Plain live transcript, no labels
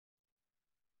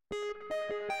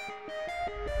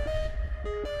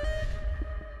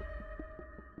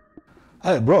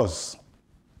Hey, bros,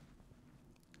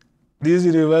 this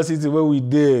university where we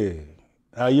dey,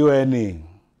 UNE,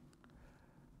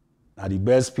 na the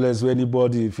best place where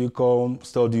anybody if you come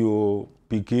study o,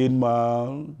 pikin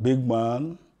man, big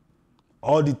man,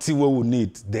 all the thing wey we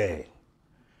need there.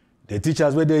 The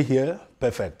teachers where they here,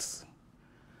 perfect.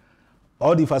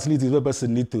 All the facilities where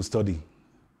person need to study,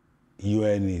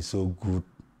 UNE so good.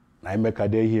 I make a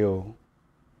day here,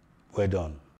 well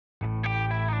done.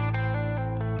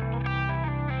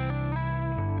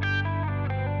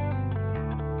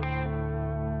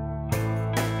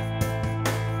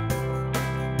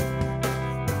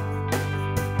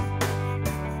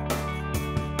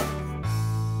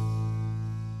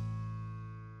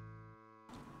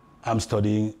 I'm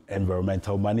studying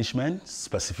environmental management,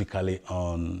 specifically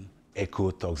on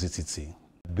ecotoxicity,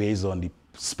 based on the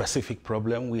specific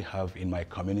problem we have in my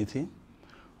community,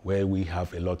 where we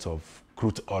have a lot of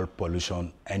crude oil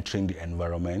pollution entering the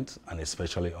environment, and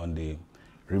especially on the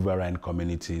riverine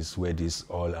communities where these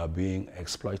oil are being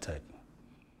exploited.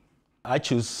 I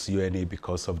choose UNE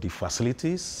because of the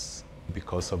facilities,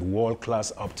 because of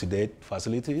world-class up-to-date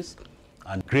facilities,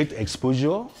 and great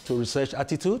exposure to research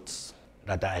attitudes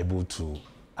that are able to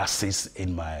assist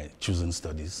in my chosen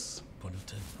studies.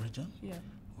 Polluted region? Yeah.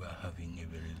 We are having a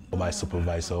very... My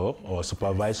supervisor or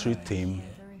supervisory team,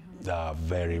 they are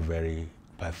very, very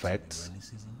perfect.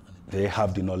 They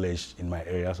have the knowledge in my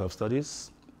areas of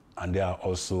studies, and they are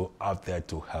also out there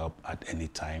to help at any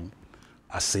time,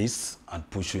 assist and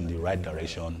push you in the right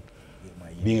direction,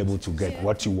 being able to get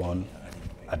what you want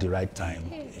at the right time,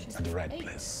 at the right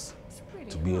place,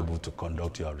 to be able to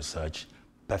conduct your research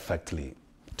perfectly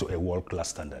to a world-class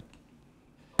standard.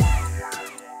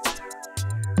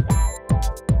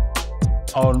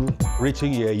 On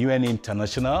reaching here, UNE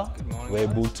International, we're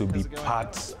able to be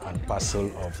part and parcel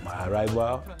of my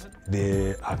arrival.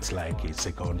 They act like a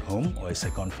second home or a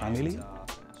second family,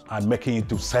 and making it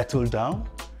to settle down,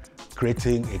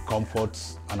 creating a comfort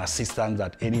and assistance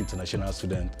that any international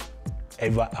student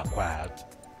ever acquired.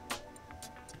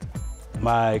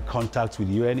 My contact with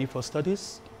UNE for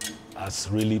studies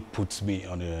has really put me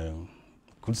on a,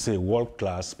 could say,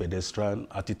 world-class pedestrian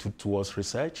attitude towards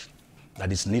research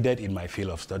that is needed in my field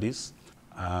of studies.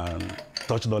 And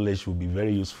such knowledge will be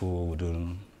very useful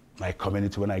within my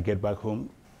community when I get back home,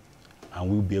 and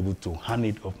we'll be able to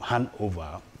hand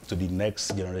over to the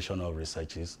next generation of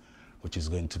researchers, which is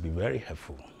going to be very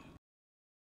helpful.